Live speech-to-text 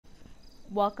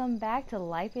Welcome back to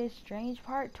Life is Strange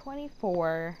Part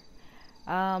 24.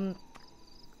 The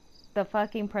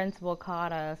fucking principal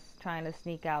caught us trying to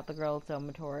sneak out the girls'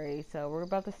 dormitory, so we're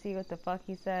about to see what the fuck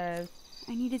he says.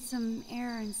 I needed some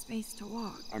air and space to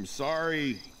walk. I'm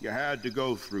sorry you had to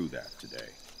go through that today.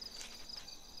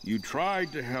 You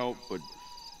tried to help, but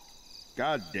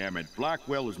God damn it,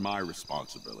 Blackwell is my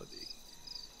responsibility.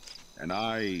 And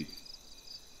I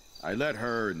let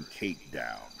her and Kate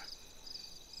down.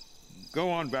 Go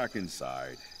on back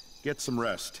inside. Get some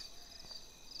rest.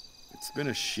 It's been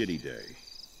a shitty day.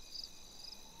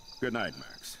 Good night,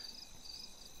 Max.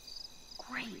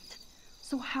 Great.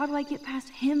 So how do I get past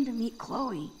him to meet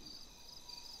Chloe?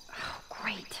 Oh,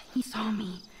 great. He saw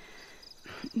me.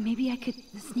 Maybe I could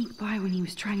sneak by when he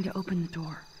was trying to open the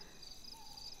door.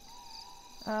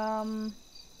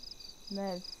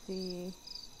 Let's see.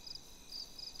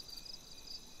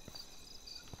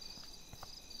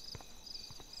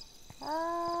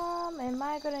 Am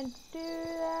I gonna do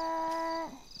that?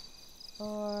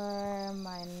 Or am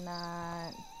I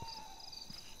not?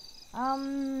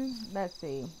 Let's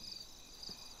see.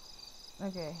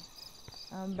 Okay.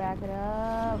 Back it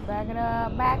up, back it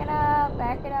up, back it up,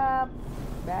 back it up,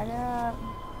 back it up.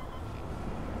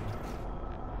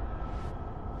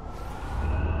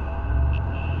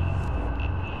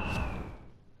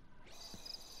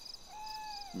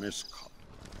 Miss Cop.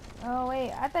 Oh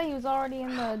wait, I thought he was already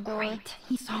in the door. Great.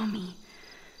 He saw me.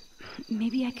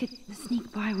 Maybe I could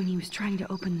sneak by when he was trying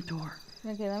to open the door.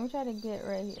 Okay, let me try to get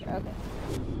right here. Okay.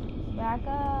 Back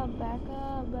up, back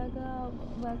up, back up,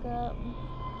 back up.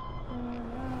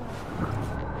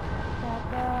 Back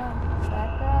up,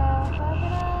 back up, back it up, back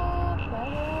it up, back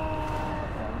it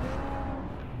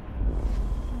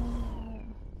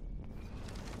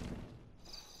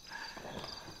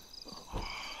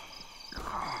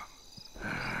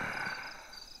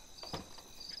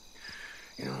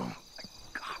You know,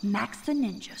 Max the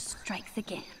Ninja strikes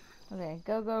again. Okay,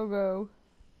 go, go, go.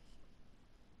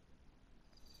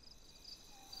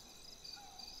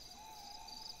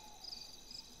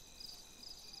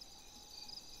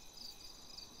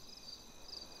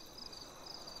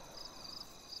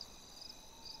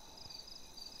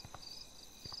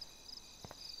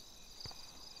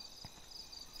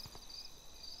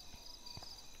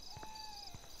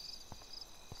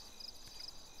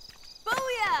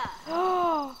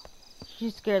 Booyah! She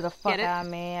scared the fuck Get it? out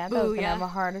of me. I thought I was gonna Booyah. have a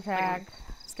heart attack.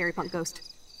 Scary punk ghost.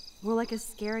 More like a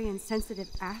scary and sensitive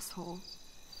asshole.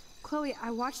 Chloe, I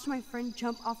watched my friend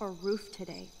jump off a roof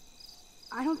today.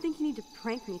 I don't think you need to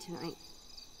prank me tonight.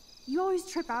 You always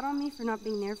trip out on me for not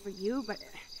being there for you, but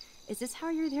is this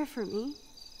how you're there for me?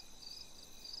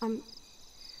 I'm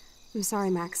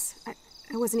sorry, Max.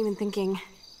 I wasn't even thinking.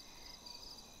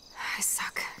 I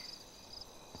suck.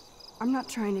 I'm not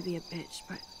trying to be a bitch,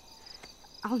 but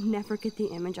I'll never get the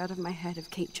image out of my head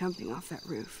of Kate jumping off that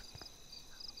roof.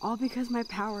 All because my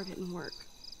power didn't work.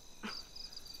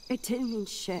 It didn't mean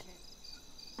shit.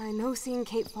 I know seeing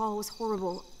Kate fall was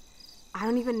horrible. I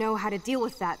don't even know how to deal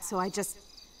with that, so I just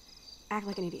act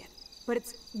like an idiot. But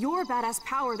it's your badass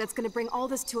power that's gonna bring all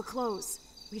this to a close.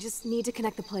 We just need to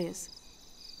connect the players.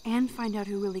 And find out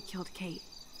who really killed Kate.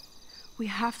 We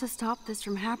have to stop this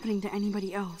from happening to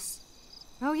anybody else.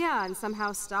 Oh yeah, and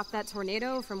somehow stop that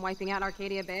tornado from wiping out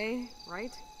Arcadia Bay,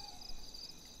 right?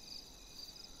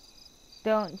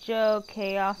 Don't joke,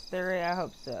 chaos theory. I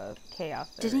hope so. Chaos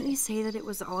theory. Didn't you say that it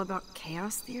was all about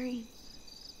chaos theory?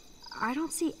 I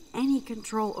don't see any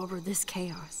control over this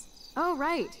chaos. Oh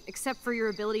right, except for your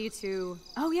ability to,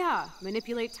 oh yeah,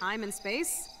 manipulate time and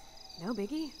space. No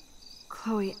biggie.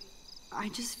 Chloe, I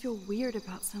just feel weird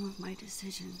about some of my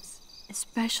decisions.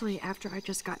 Especially after I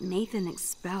just got Nathan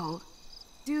expelled.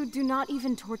 Dude, do not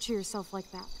even torture yourself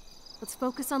like that. Let's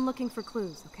focus on looking for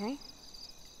clues, okay?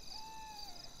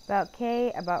 About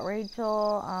Kate, about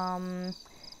Rachel.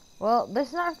 Well,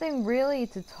 there's nothing really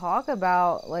to talk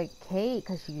about, like Kate,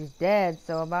 because she's dead.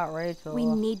 So about Rachel. We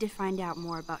need to find out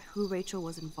more about who Rachel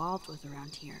was involved with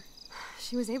around here.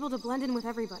 She was able to blend in with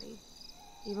everybody,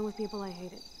 even with people I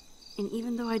hated. And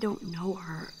even though I don't know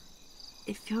her,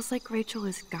 it feels like Rachel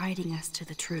is guiding us to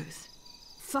the truth.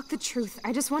 Fuck the truth.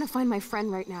 I just want to find my friend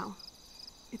right now.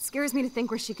 It scares me to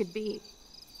think where she could be.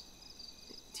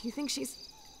 Do you think she's...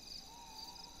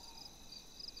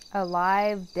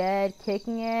 Alive, dead,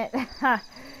 kicking it?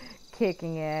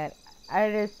 Kicking it.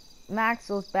 Max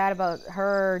feels bad about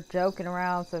her joking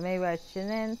around, so maybe I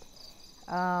shouldn't.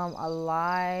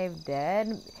 Alive,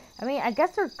 dead. I mean, I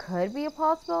guess there could be a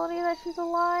possibility that she's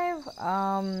alive.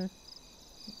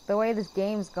 The way this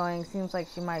game's going, seems like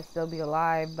she might still be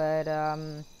alive, but,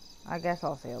 I guess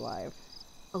I'll say alive.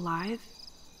 Alive?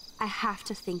 I have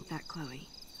to think that, Chloe.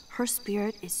 Her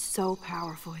spirit is so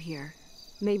powerful here.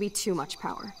 Maybe too much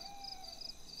power.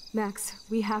 Max,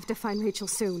 we have to find Rachel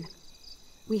soon.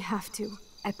 We have to.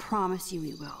 I promise you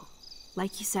we will.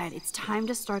 Like you said, it's time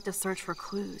to start the search for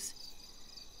clues.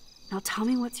 Now tell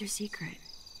me what's your secret.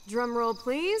 Drum roll,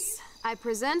 please. I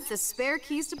present the spare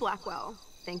keys to Blackwell.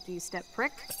 Thank you, step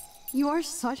prick. You are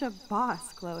such a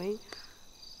boss, Chloe.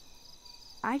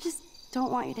 I just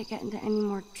don't want you to get into any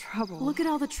more trouble. Look at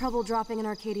all the trouble dropping in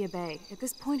Arcadia Bay. At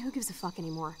this point, who gives a fuck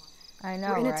anymore? I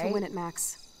know, We're in right? it to win it,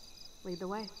 Max. Lead the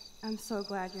way. I'm so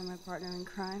glad you're my partner in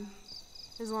crime.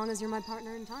 As long as you're my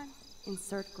partner in time.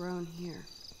 Insert groan here.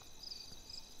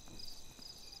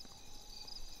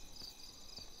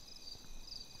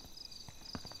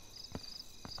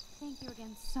 Thank you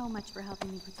again so much for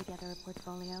helping me put together a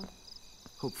portfolio.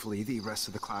 Hopefully the rest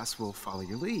of the class will follow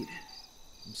your lead.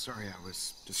 I'm sorry I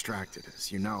was distracted.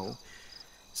 As you know,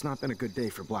 it's not been a good day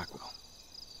for Blackwell.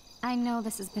 I know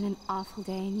this has been an awful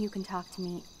day, and you can talk to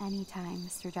me anytime,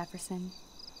 Mr. Jefferson.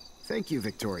 Thank you,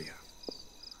 Victoria.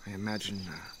 I imagine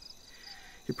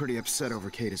you're pretty upset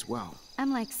over Kate as well.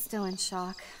 I'm like still in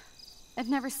shock. I've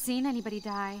never seen anybody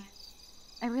die.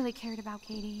 I really cared about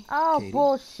Katie. Oh, Katie?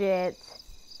 bullshit.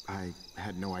 I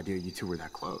had no idea you two were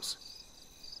that close.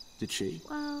 Did she?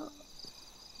 Well,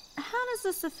 how does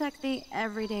this affect the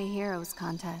Everyday Heroes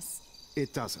contest?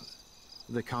 It doesn't.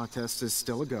 The contest is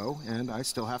still a go, and I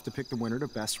still have to pick the winner to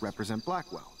best represent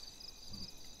Blackwell.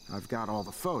 I've got all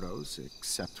the photos,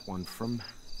 except one from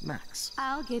Max.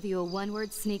 I'll give you a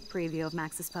one-word sneak preview of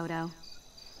Max's photo.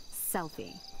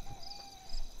 Selfie.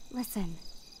 Listen,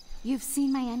 you've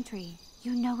seen my entry.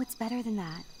 You know it's better than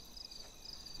that.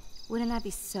 Wouldn't that be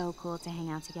so cool to hang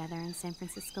out together in San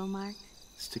Francisco, Mark?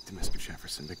 Stick to Mr.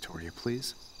 Jefferson, Victoria,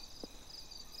 please.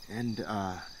 And,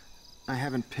 I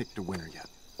haven't picked a winner yet.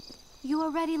 You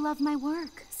already love my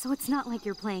work, so it's not like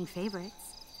you're playing favorites.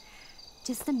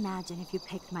 Just imagine if you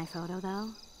picked my photo, though.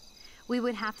 We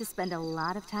would have to spend a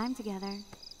lot of time together.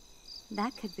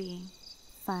 That could be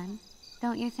fun,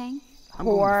 don't you think? I'm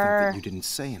going to think that you didn't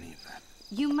say any of that.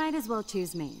 You might as well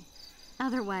choose me.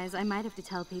 Otherwise, I might have to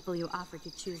tell people you offered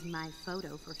to choose my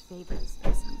photo for favors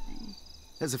or something.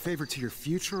 As a favor to your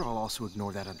future, I'll also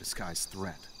ignore that undisguised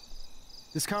threat.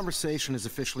 This conversation is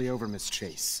officially over, Miss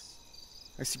Chase.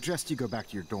 I suggest you go back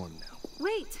to your dorm now.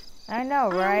 Wait! I know,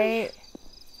 right?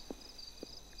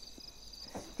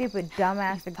 Stupid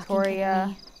dumbass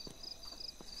Victoria.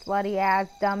 Slutty ass,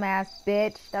 dumbass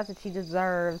bitch. That's what she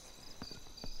deserves.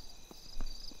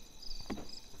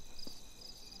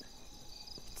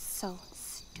 So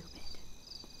stupid.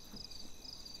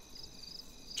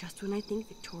 Just when I think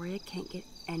Victoria can't get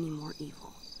any more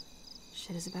evil.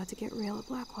 Shit is about to get real at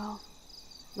Blackwell.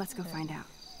 Let's go find out.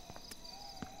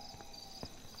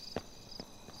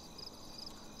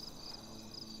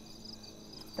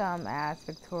 Dumbass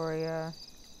Victoria.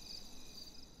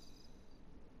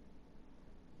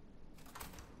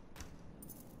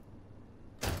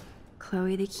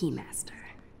 Chloe the Keymaster.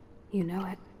 You know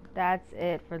it. That's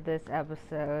it for this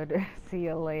episode. See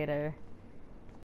you later.